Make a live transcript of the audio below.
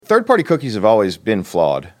third-party cookies have always been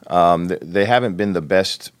flawed. They haven't been the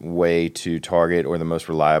best way to target or the most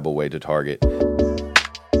reliable way to target.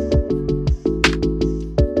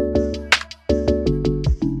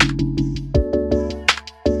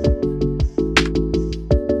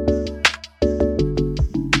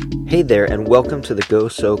 Hey there, and welcome to the Go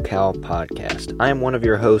SoCal podcast. I am one of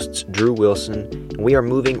your hosts, Drew Wilson, and we are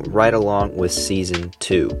moving right along with Season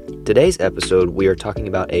 2. Today's episode, we are talking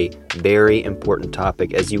about a very important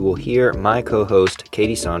topic, as you will hear my co-host,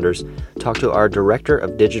 Katie Saunders, talk to our Director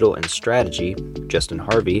of Digital and Strategy, Justin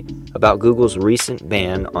Harvey, about Google's recent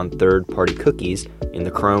ban on third-party cookies in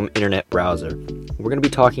the Chrome internet browser. We're going to be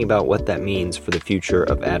talking about what that means for the future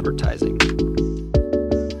of advertising.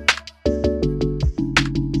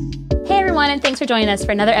 And thanks for joining us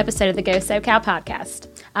for another episode of the Go SoCal podcast.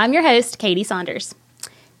 I'm your host, Katie Saunders.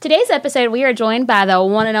 Today's episode, we are joined by the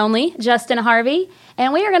one and only Justin Harvey,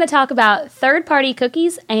 and we are going to talk about third-party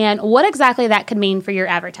cookies and what exactly that could mean for your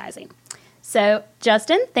advertising. So,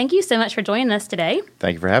 Justin, thank you so much for joining us today.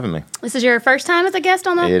 Thank you for having me. This is your first time as a guest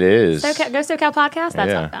on the It is. Go SoCal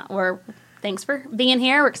podcast? Thanks for being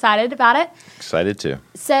here. We're excited about it. Excited too.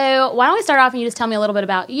 So why don't we start off and you just tell me a little bit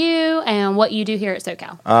about you and what you do here at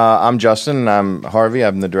SoCal. I'm Justin, and I'm Harvey.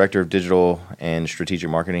 I'm the Director of Digital and Strategic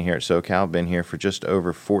Marketing here at SoCal. Been here for just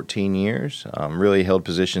over 14 years. Really held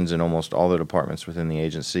positions in almost all the departments within the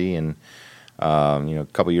agency, and a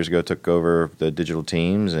couple years ago took over the digital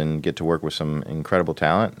teams and get to work with some incredible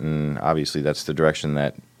talent. And obviously that's the direction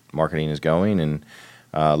that marketing is going, and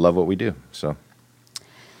love what we do.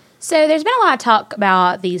 So there's been a lot of talk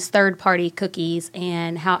about these third-party cookies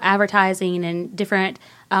and how advertising and different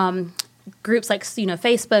groups like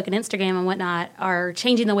Facebook and Instagram and whatnot are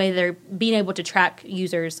changing the way they're being able to track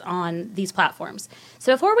users on these platforms.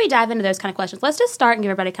 So before we dive into those kind of questions, let's just start and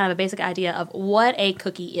give everybody kind of a basic idea of what a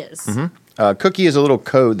cookie is. Mm-hmm. Cookie is a little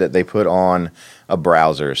code that they put on a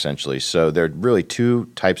browser, essentially. So there are really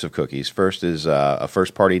two types of cookies. First is a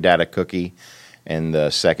first-party data cookie, and the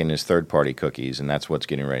second is third-party cookies, and that's what's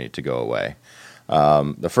getting ready to go away.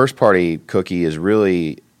 The first-party cookie is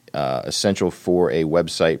really essential for a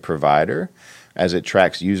website provider, as it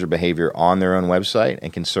tracks user behavior on their own website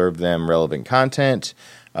and can serve them relevant content.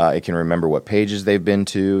 It can remember what pages they've been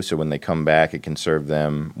to, so when they come back, it can serve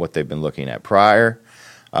them what they've been looking at prior.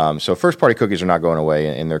 So first-party cookies are not going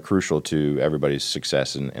away, and they're crucial to everybody's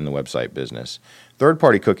success in the website business.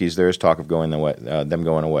 Third-party cookies, there is talk of them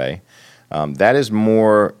going away. That is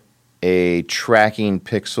more a tracking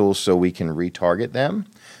pixel so we can retarget them.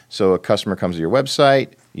 So a customer comes to your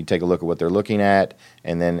website, you take a look at what they're looking at,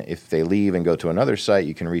 and then if they leave and go to another site,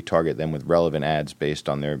 you can retarget them with relevant ads based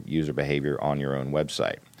on their user behavior on your own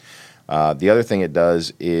website. The other thing it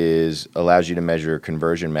does is allows you to measure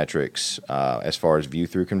conversion metrics as far as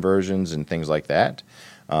view-through conversions and things like that,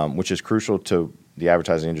 which is crucial to the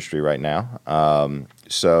advertising industry right now.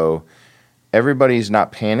 So everybody's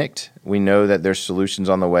not panicked. We know that there's solutions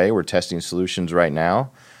on the way. We're testing solutions right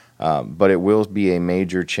now. But it will be a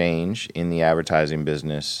major change in the advertising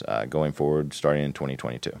business going forward, starting in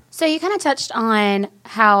 2022. So you kind of touched on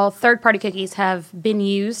how third-party cookies have been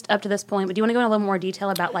used up to this point, but do you want to go into a little more detail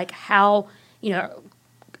about like how,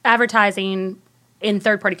 advertising and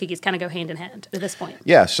third-party cookies kind of go hand in hand at this point?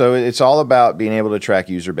 Yeah, so it's all about being able to track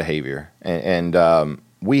user behavior. And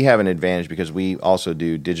we have an advantage because we also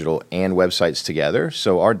do digital and websites together.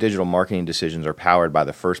 So our digital marketing decisions are powered by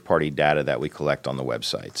the first-party data that we collect on the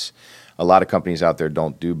websites. A lot of companies out there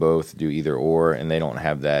don't do both, do either or, and they don't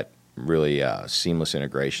have that really seamless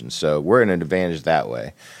integration. So we're in an advantage that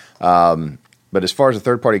way. But as far as the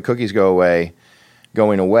third-party cookies going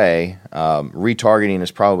away, retargeting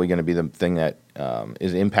is probably going to be the thing that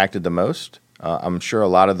is impacted the most. I'm sure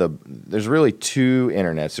there's really two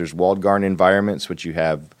internets. There's walled garden environments, which you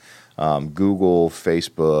have Google,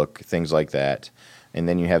 Facebook, things like that. And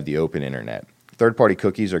then you have the open internet. Third-party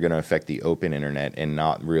cookies are going to affect the open internet and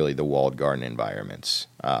not really the walled garden environments.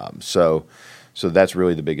 So that's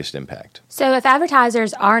really the biggest impact. So if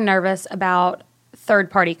advertisers are nervous about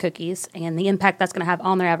third-party cookies and the impact that's going to have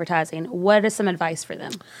on their advertising, what is some advice for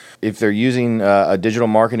them? If they're using a digital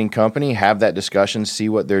marketing company, have that discussion, see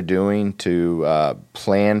what they're doing to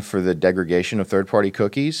plan for the degradation of third-party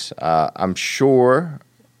cookies. I'm sure,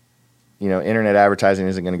 internet advertising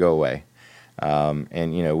isn't going to go away.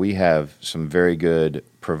 And we have some very good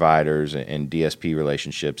providers and DSP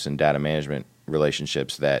relationships and data management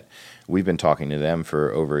relationships that we've been talking to them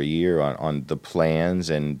for over a year on the plans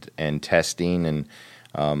and testing. And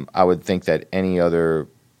I would think that any other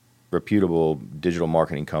reputable digital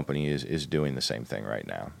marketing company is doing the same thing right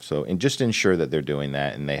now. So and just ensure that they're doing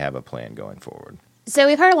that and they have a plan going forward. So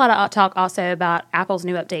we've heard a lot of talk also about Apple's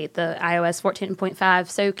new update, the iOS 14.5.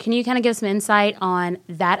 So can you kind of give some insight on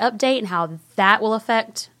that update and how that will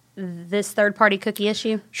affect this third-party cookie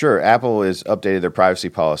issue? Sure. Apple has updated their privacy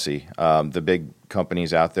policy. The big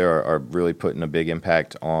companies out there are really putting a big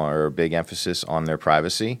impact on, or a big emphasis on their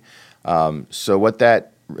privacy. So what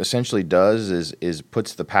that essentially does is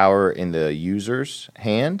puts the power in the user's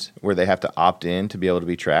hand, where they have to opt in to be able to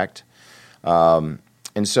be tracked.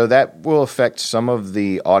 And so that will affect some of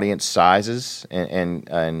the audience sizes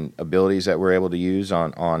and abilities that we're able to use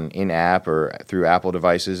on in-app or through Apple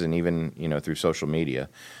devices, and even through social media.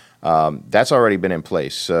 That's already been in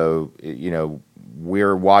place. So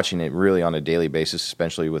we're watching it really on a daily basis,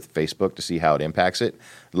 especially with Facebook, to see how it impacts it.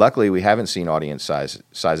 Luckily, we haven't seen audience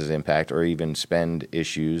sizes impact, or even spend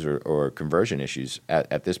issues or conversion issues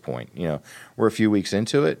at this point. We're a few weeks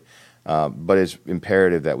into it. But it's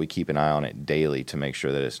imperative that we keep an eye on it daily to make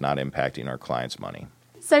sure that it's not impacting our clients' money.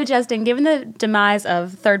 So, Justin, given the demise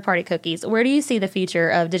of third-party cookies, where do you see the future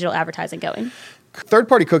of digital advertising going?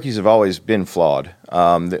 Third-party cookies have always been flawed.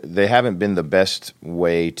 They haven't been the best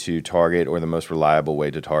way to target, or the most reliable way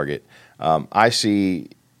to target. I see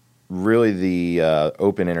really the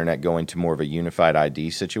open internet going to more of a unified ID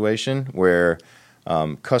situation, where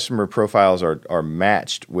customer profiles are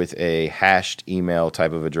matched with a hashed email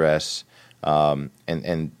type of address,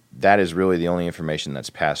 and that is really the only information that's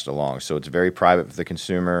passed along. So it's very private for the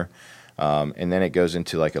consumer, and then it goes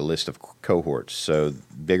into like a list of cohorts. So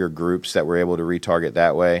bigger groups that we're able to retarget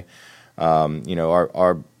that way.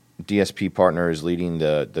 Our DSP partner is leading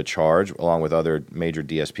the charge, along with other major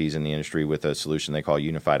DSPs in the industry, with a solution they call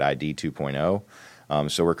Unified ID 2.0.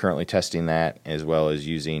 So we're currently testing that, as well as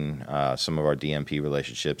using some of our DMP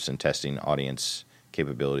relationships and testing audience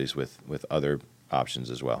capabilities with other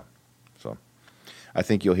options as well. So I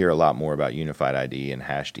think you'll hear a lot more about unified ID and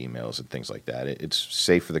hashed emails and things like that. It's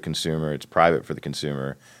safe for the consumer, it's private for the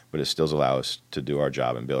consumer, but it still allows us to do our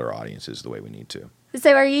job and build our audiences the way we need to.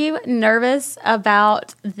 So are you nervous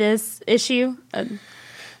about this issue?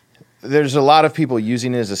 There's a lot of people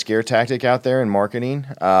using it as a scare tactic out there in marketing.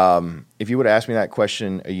 If you would have asked me that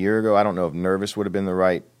question a year ago, I don't know if nervous would have been the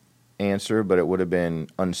right answer, but it would have been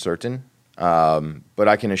uncertain. But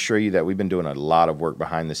I can assure you that we've been doing a lot of work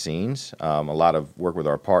behind the scenes, a lot of work with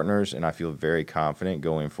our partners, and I feel very confident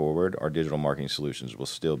going forward our digital marketing solutions will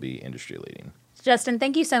still be industry leading. Justin,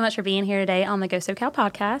 thank you so much for being here today on the Go SoCal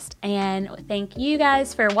podcast. And thank you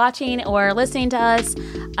guys for watching or listening to us.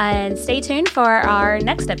 And stay tuned for our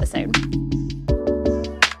next episode.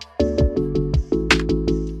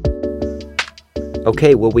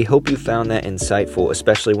 Okay, well, we hope you found that insightful,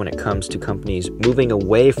 especially when it comes to companies moving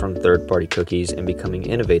away from third-party cookies and becoming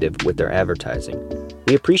innovative with their advertising.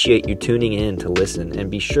 We appreciate you tuning in to listen,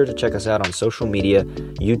 and be sure to check us out on social media,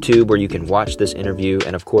 YouTube, where you can watch this interview,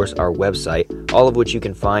 and of course our website, all of which you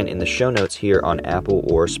can find in the show notes here on Apple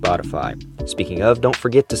or Spotify. Speaking of, don't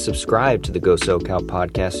forget to subscribe to the Go SoCal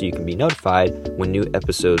podcast so you can be notified when new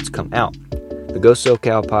episodes come out. The Go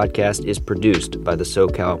SoCal podcast is produced by the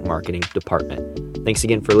SoCal Marketing Department. Thanks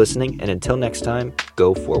again for listening, and until next time,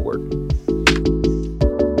 go forward.